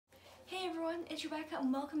everyone, it's Rebecca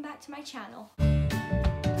and welcome back to my channel.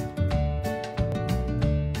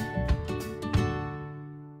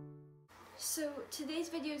 So today's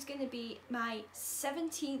video is going to be my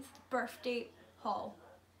 17th birthday haul.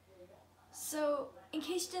 So in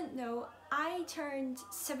case you didn't know, I turned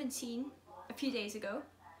 17 a few days ago.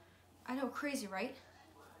 I know, crazy, right?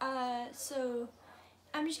 So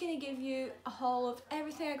I'm just going to give you a haul of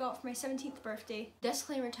everything I got for my 17th birthday.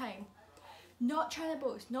 Disclaimer time. Not trying to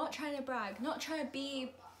boast, not trying to brag, not trying to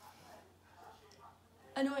be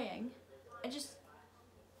annoying.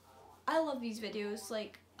 I love these videos,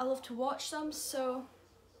 like, I love to watch them, so,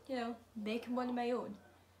 you know, making one of my own.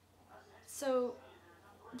 So,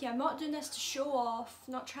 yeah, I'm not doing this to show off,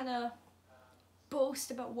 not trying to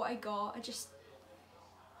boast about what I got, I just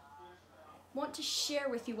want to share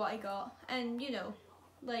with you what I got, and, you know,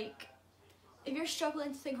 like, if you're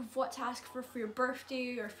struggling to think of what to ask for your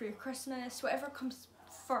birthday or for your Christmas, whatever comes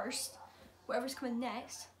first, whatever's coming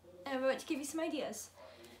next, I'm about to give you some ideas.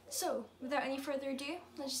 So, without any further ado,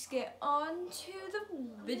 let's just get on to the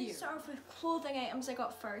video. Let's start off with clothing items I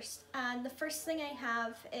got first, and the first thing I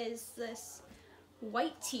have is this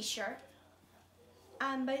white t-shirt,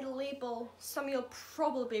 and by the label, some of you'll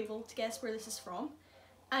probably be able to guess where this is from,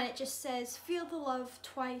 and it just says, "Feel the love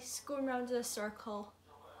twice, going round in a circle."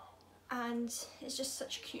 And it's just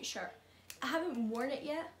such a cute shirt. I haven't worn it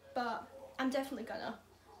yet, but I'm definitely gonna.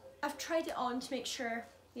 I've tried it on to make sure,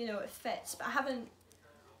 you know, it fits, but I haven't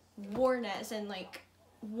worn it as in like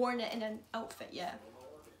worn it in an outfit yet.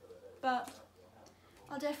 But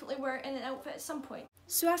I'll definitely wear it in an outfit at some point.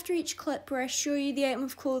 So after each clip where I show you the item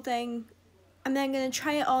of clothing, I'm then gonna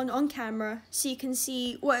try it on camera so you can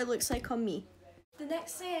see what it looks like on me. The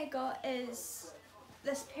next thing I got is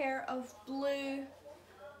this pair of blue,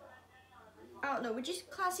 I don't know, would you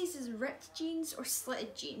class these as ripped jeans or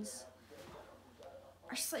slitted jeans?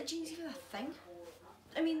 Are slitted jeans even a thing?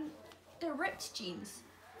 I mean, they're ripped jeans,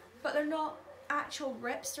 but they're not actual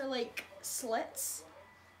rips, they're like slits.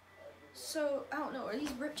 So, I don't know, are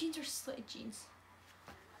these ripped jeans or slitted jeans?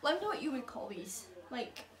 Let me know what you would call these,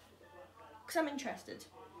 like, because I'm interested.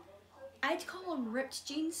 I'd call them ripped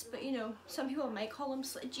jeans, but you know, some people might call them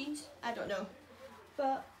slitted jeans, I don't know.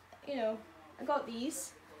 But, you know, I got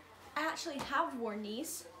these. I actually have worn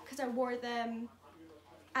these because I wore them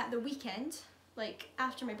at the weekend, like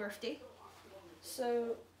after my birthday.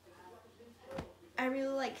 So I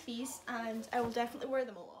really like these and I will definitely wear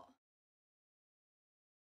them a lot.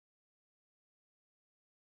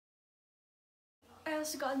 I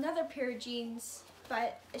also got another pair of jeans,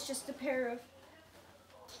 but it's just a pair of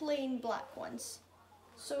plain black ones.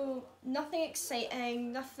 So nothing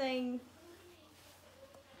exciting, nothing,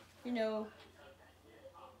 you know,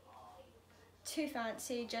 too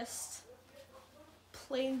fancy, just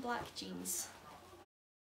plain black jeans.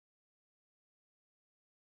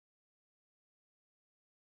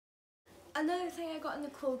 Another thing I got in the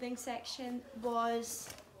clothing section was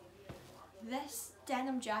this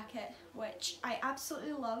denim jacket, which I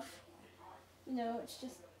absolutely love. You know, it's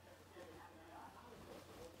just,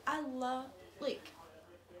 I love, like,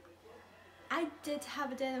 I did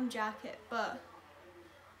have a denim jacket, but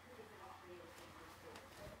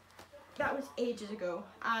that was ages ago,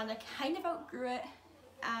 and I kind of outgrew it,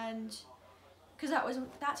 and because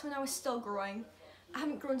that's when I was still growing. I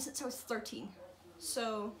haven't grown since I was 13,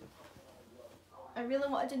 so I really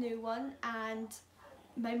wanted a new one, and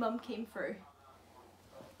my mum came through,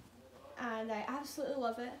 and I absolutely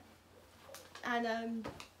love it, and I'm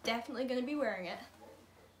definitely going to be wearing it,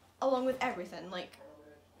 along with everything. Like,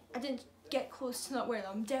 I didn't get close to not wearing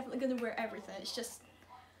them. I'm definitely going to wear everything, it's just,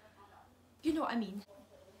 you know what I mean.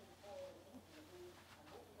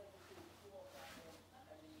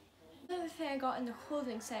 Another thing I got in the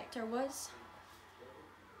clothing sector was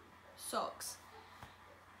socks.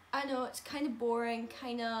 I know it's kind of boring,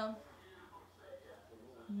 kind of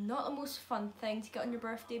not the most fun thing to get on your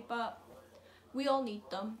birthday, but we all need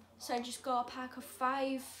them. So I just got a pack of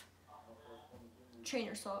 5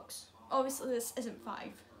 trainer socks. Obviously this isn't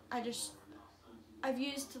 5. I've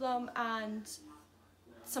used them and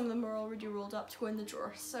some of them are already rolled up to go in the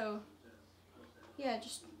drawer. So yeah,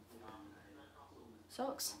 just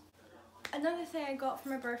socks. Another thing I got for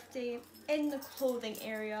my birthday in the clothing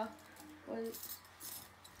area was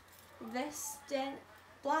this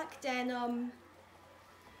black denim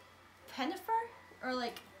pinafore, or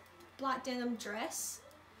like black denim dress,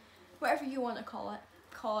 whatever you want to call it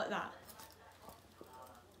that.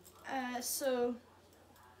 So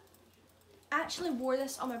I actually wore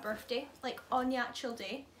this on my birthday, like on the actual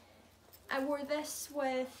day. I wore this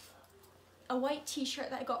with a white t-shirt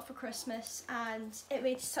that I got for Christmas, and it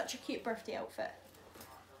made such a cute birthday outfit.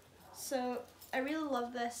 So I really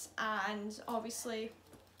love this, and obviously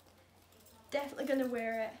definitely gonna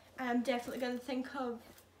wear it. I'm definitely gonna think of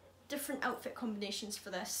different outfit combinations for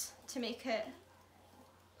this to make it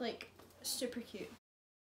like super cute.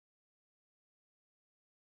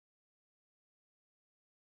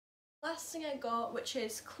 Last thing I got, which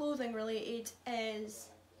is clothing related, is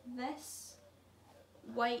this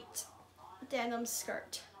white denim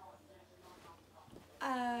skirt.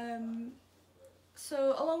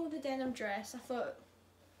 So along with the denim dress, I thought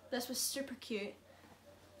this was super cute,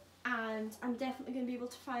 and I'm definitely going to be able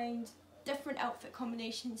to find different outfit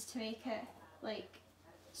combinations to make it like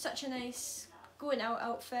such a nice going out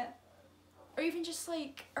outfit, or even just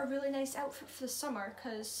like a really nice outfit for the summer,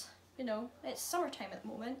 because you know it's summertime at the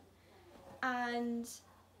moment and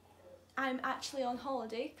I'm actually on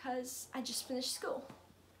holiday because I just finished school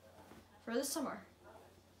for the summer,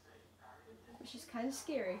 which is kind of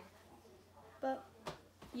scary, but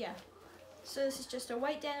yeah. So this is just a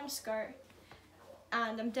white denim skirt,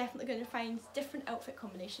 and I'm definitely going to find different outfit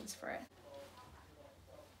combinations for it.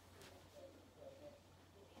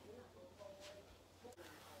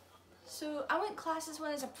 So I wouldn't class this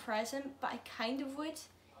one as a present, but I kind of would,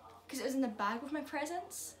 because it was in the bag with my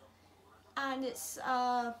presents, and it's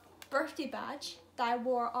a birthday badge that I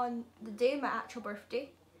wore on the day of my actual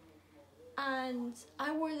birthday, and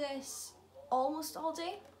I wore this almost all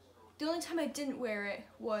day. The only time I didn't wear it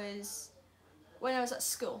was when I was at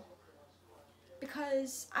school,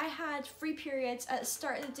 because I had 3 periods at the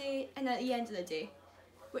start of the day and at the end of the day,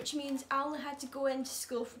 which means I only had to go into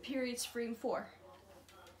school for periods 3 and 4.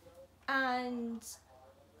 And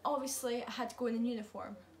obviously I had to go in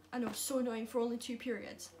uniform, and it was so annoying for only 2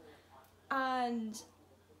 periods. And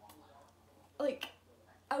like,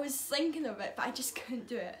 I was thinking of it, but I just couldn't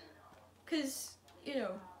do it, because you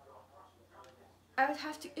know,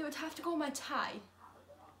 it would have to go on my tie,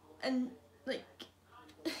 and like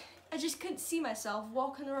I just couldn't see myself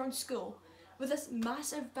walking around school with this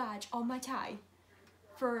massive badge on my tie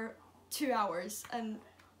for 2 hours, and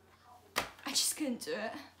I just couldn't do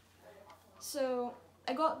it. So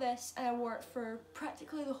I got this and I wore it for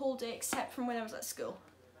practically the whole day except from when I was at school,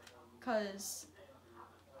 because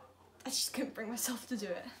I just couldn't bring myself to do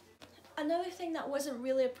it. Another thing that wasn't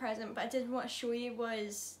really a present but I did want to show you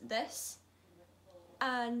was this,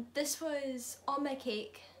 and this was on my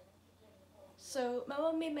cake. So my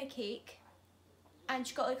mum made my cake, and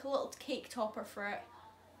she got like a little cake topper for it,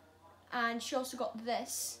 and she also got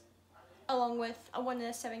this along with a 1 in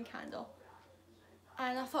a 7 candle,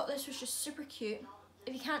 and I thought this was just super cute.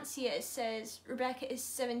 If you can't see it, it says Rebecca is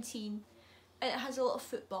 17, and it has a little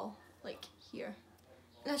football like here,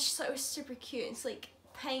 and I just thought it was super cute. It's like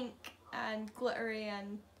pink and glittery,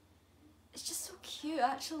 and it's just so cute.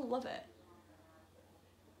 I actually love it,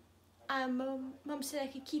 and mum said I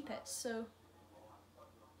could keep it, so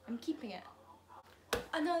I'm keeping it.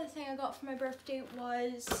 Another thing I got for my birthday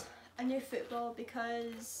was a new football,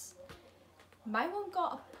 because my one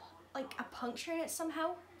got a puncture in it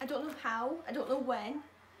somehow. I don't know how, I don't know when.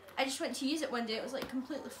 I just went to use it one day, it was like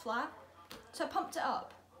completely flat. So I pumped it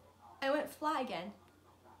up, and it went flat again.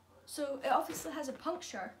 So it obviously has a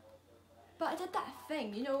puncture. But I did that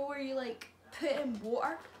thing, you know, where you like put it in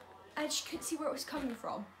water. I just couldn't see where it was coming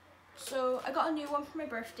from. So I got a new one for my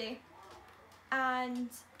birthday, and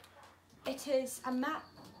it is a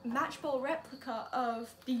match ball replica of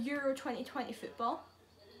the Euro 2020 football,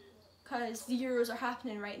 because the Euros are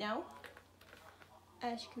happening right now,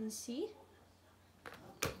 as you can see.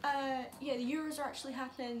 Yeah, the Euros are actually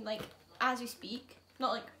happening like as we speak,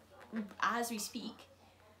 not like as we speak,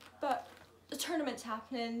 but the tournament's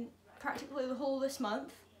happening practically the whole of this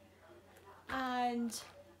month, and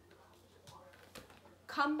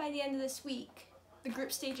come by the end of this week, the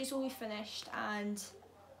group stages will be finished and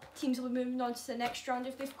teams will be moving on to the next round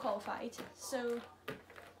if they've qualified. So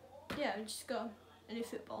yeah, I just got a new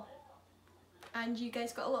football, and you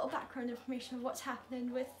guys got a little background information of what's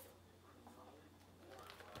happening with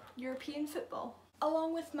European football.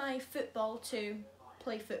 Along with my football to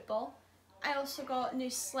play football, I also got new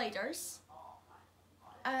sliders,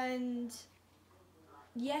 and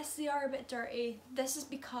yes, they are a bit dirty. This is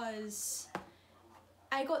because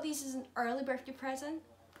I got these as an early birthday present.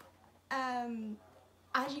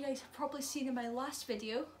 As you guys have probably seen in my last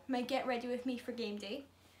video, my Get Ready With Me for Game Day,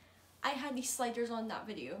 I had these sliders on that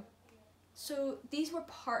video. So these were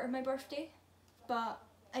part of my birthday, but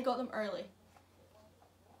I got them early,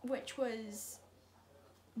 which was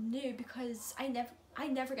new because I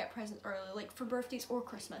never get presents early, like for birthdays or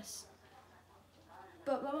Christmas.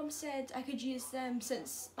 But my mum said I could use them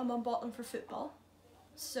since my mum bought them for football,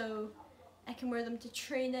 so I can wear them to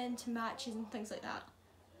training, to matches and things like that.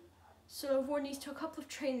 So I've worn these to a couple of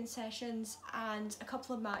training sessions and a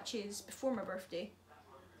couple of matches before my birthday,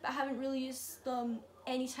 but I haven't really used them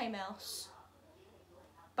anytime else.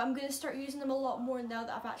 But I'm going to start using them a lot more now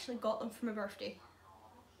that I've actually got them for my birthday.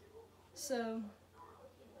 So,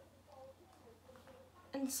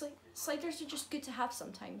 and sliders are just good to have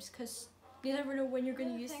sometimes because you never know when you're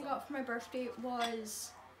going to use them. The thing I got for my birthday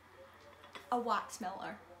was a wax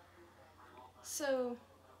melter. So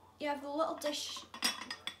you have the little dish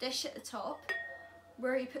at the top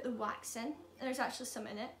where you put the wax in, and there's actually some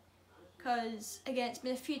in it because again it's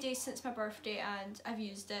been a few days since my birthday and I've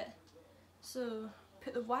used it. So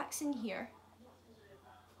put the wax in here.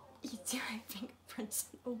 You do my fingerprints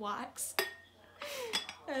in the wax.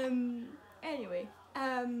 Anyway,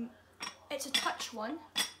 it's a touch one.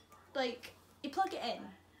 Like, you plug it in,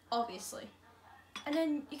 obviously, and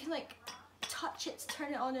then you can like touch it to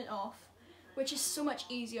turn it on and off, which is so much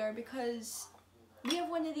easier because we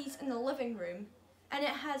have one of these in the living room and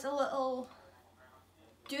it has a little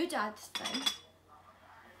doodad thing.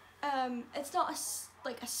 It's not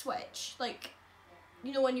like a switch, like,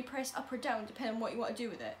 you know, when you press up or down depending on what you want to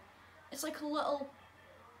do with it. It's like a little,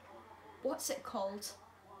 what's it called?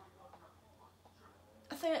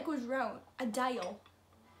 A thing that goes round, a dial.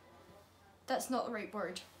 That's not the right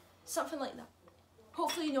word. Something like that.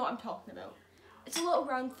 Hopefully you know what I'm talking about. It's a little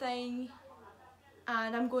round thing,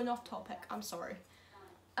 and I'm going off topic, I'm sorry.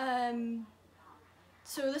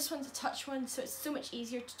 So this one's a touch one, so it's so much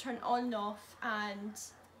easier to turn on and off, and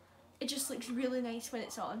it just looks really nice when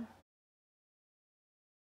it's on.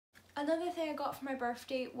 Another thing I got for my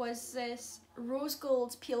birthday was this rose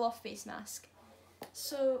gold peel off face mask.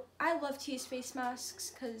 So I love to use face masks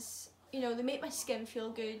because, you know, they make my skin feel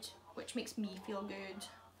good, which makes me feel good.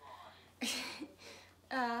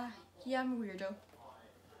 Yeah, I'm a weirdo.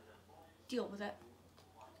 Deal with it.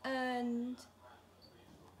 And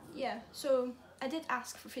yeah, so I did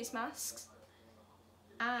ask for face masks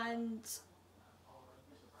and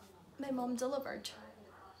my mum delivered.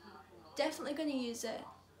 Definitely gonna use it.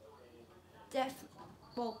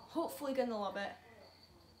 Well, hopefully gonna love it.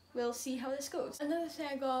 We'll see how this goes. Another thing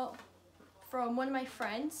I got from one of my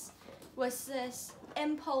friends was this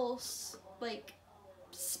Impulse like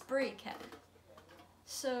spray kit.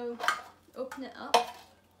 So open it up.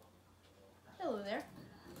 Hello there.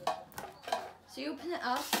 So you open it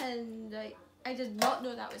up and I did not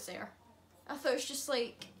know that was there. I thought it was just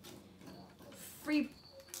like free,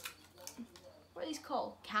 what are these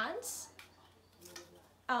called? Cans?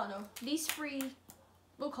 I don't know. These free,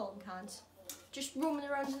 we'll call them cans, just roaming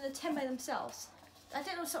around in the tin by themselves. I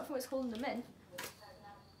didn't know something was holding them in.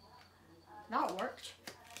 That worked.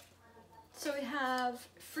 So we have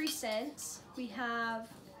free scents, we have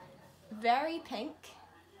Very Pink,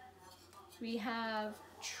 we have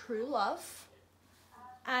True Love,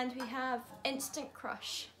 and we have Instant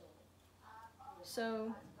Crush.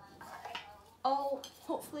 So all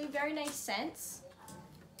hopefully very nice scents.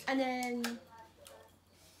 And then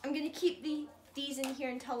I'm gonna keep these in here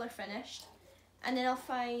until they're finished, and then I'll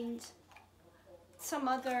find some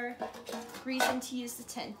other reason to use the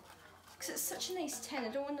tin, because it's such a nice tin. I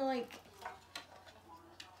don't want to like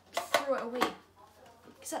throw it away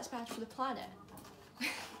because that's bad for the planet.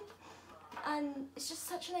 And it's just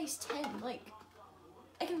such a nice tin, like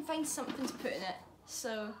I can find something to put in it,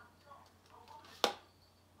 so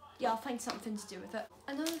yeah, I'll find something to do with it.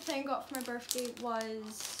 Another thing I got for my birthday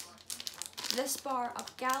was this bar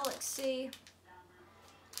of Galaxy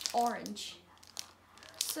Orange.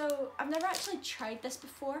 So I've never actually tried this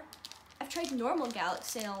before. I've tried normal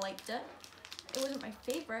Galaxy and I liked it. It wasn't my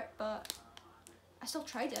favorite, but I still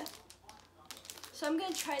tried it. So I'm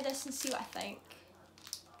gonna try this and see what I think.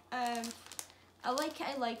 I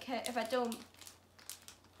like it. If I don't,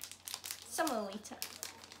 someone will eat it.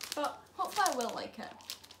 But hopefully I will like it.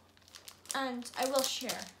 And I will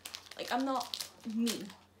share. Like, I'm not mean.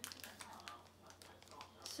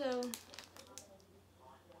 So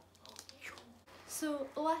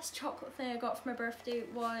the last chocolate thing I got for my birthday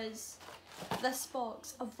was this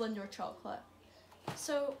box of Lindor chocolate.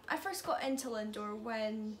 So I first got into Lindor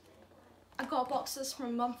when I got a box of this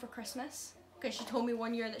from Mum for Christmas, because she told me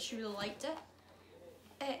one year that she really liked it.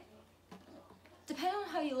 Depending on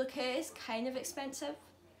how you look at it, it's kind of expensive.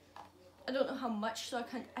 I don't know how much, so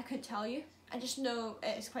I couldn't tell you. I just know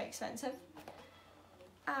it is quite expensive.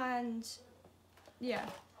 And yeah,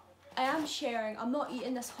 I am sharing. I'm not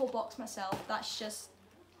eating this whole box myself. That's just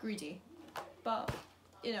greedy. But,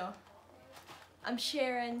 you know, I'm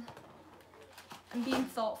sharing. I'm being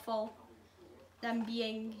thoughtful. I'm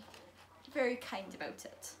being very kind about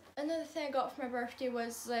it. Another thing I got for my birthday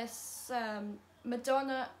was this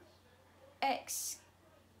Madonna X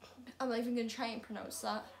I'm not even going to try and pronounce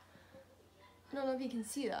that. I don't know if you can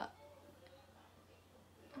see that.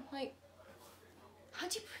 I'm like, how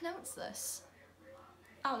do you pronounce this?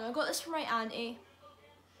 I don't know, I got this from my auntie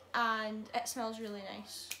and it smells really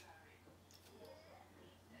nice.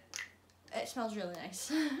 It smells really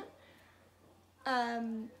nice.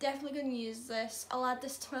 Definitely going to use this. I'll add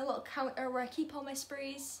this to my little counter where I keep all my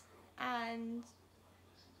sprays, and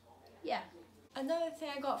yeah. Another thing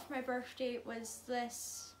I got for my birthday was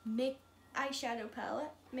this eyeshadow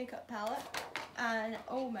palette, makeup palette, and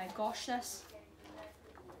oh my goshness.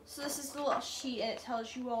 So this is the little sheet and it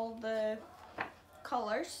tells you all the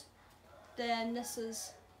colours. Then this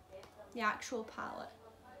is the actual palette.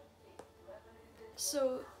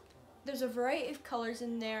 So there's a variety of colours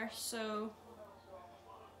in there, so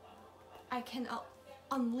I can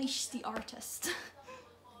unleash the artist.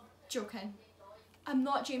 Joking. I'm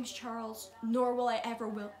not James Charles, nor I ever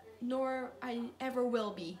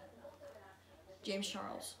will be James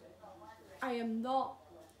Charles. I am not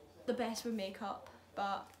the best with makeup,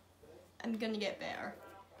 but I'm gonna get better.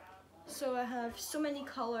 So I have so many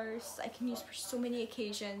colours I can use for so many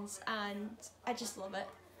occasions, and I just love it.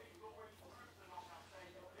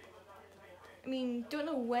 I mean, don't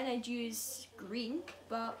know when I'd use green,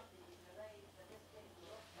 but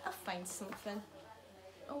I'll find something.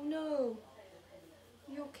 Oh no.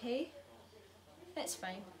 You okay? It's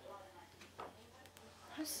fine.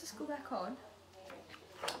 How does this go back on?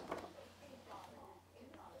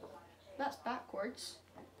 That's backwards.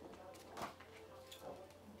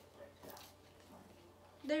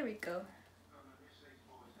 There we go.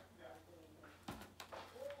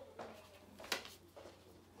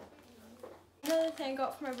 Another thing I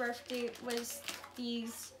got for my birthday was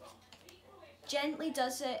these Gently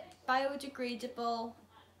Does It biodegradable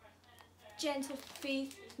gentle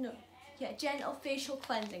facial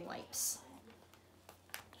cleansing wipes.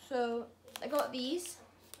 So I got these.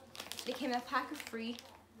 They came in a pack of 3.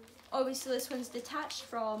 Obviously this one's detached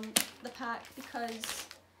from the pack because,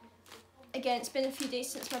 again, it's been a few days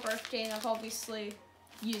since my birthday and I've obviously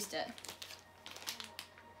used it.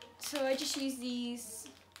 So I just use these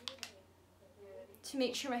to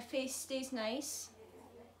make sure my face stays nice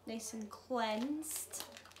and cleansed.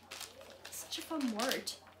 Such a fun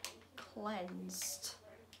word. Cleansed.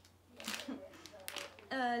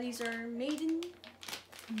 These are made in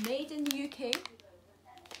the UK.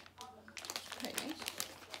 Quite nice.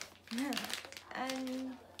 Yeah.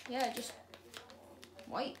 And yeah, just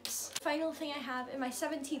wipes. Final thing I have in my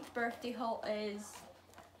 17th birthday haul is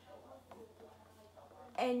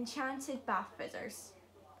enchanted bath fizzers,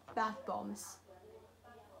 bath bombs.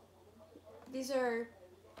 These are,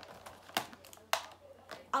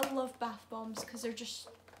 I love bath bombs because they're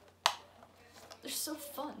so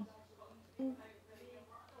fun.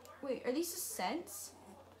 Wait, are these the scents?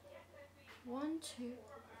 1, 2,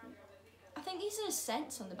 I think these are the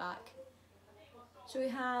scents on the back. So we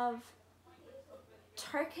have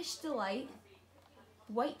Turkish Delight,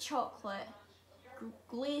 white chocolate,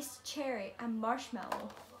 glazed cherry, and marshmallow.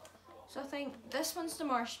 So I think this one's the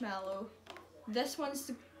marshmallow, this one's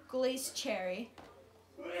the glazed cherry,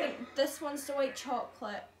 I think this one's the white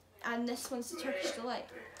chocolate, and this one's the Turkish Delight.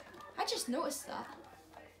 I just noticed that.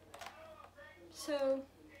 So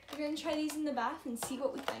we're going to try these in the bath and see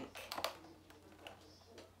what we think.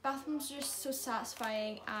 Bath bombs are just so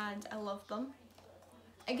satisfying and I love them.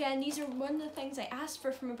 Again, these are one of the things I asked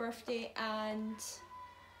for my birthday and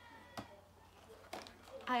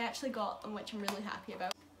I actually got them, which I'm really happy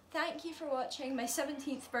about. Thank you for watching my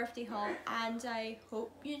 17th birthday haul and I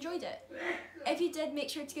hope you enjoyed it. If you did, make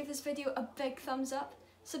sure to give this video a big thumbs up,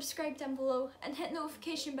 subscribe down below and hit the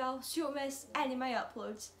notification bell so you don't miss any of my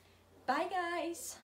uploads. Bye guys!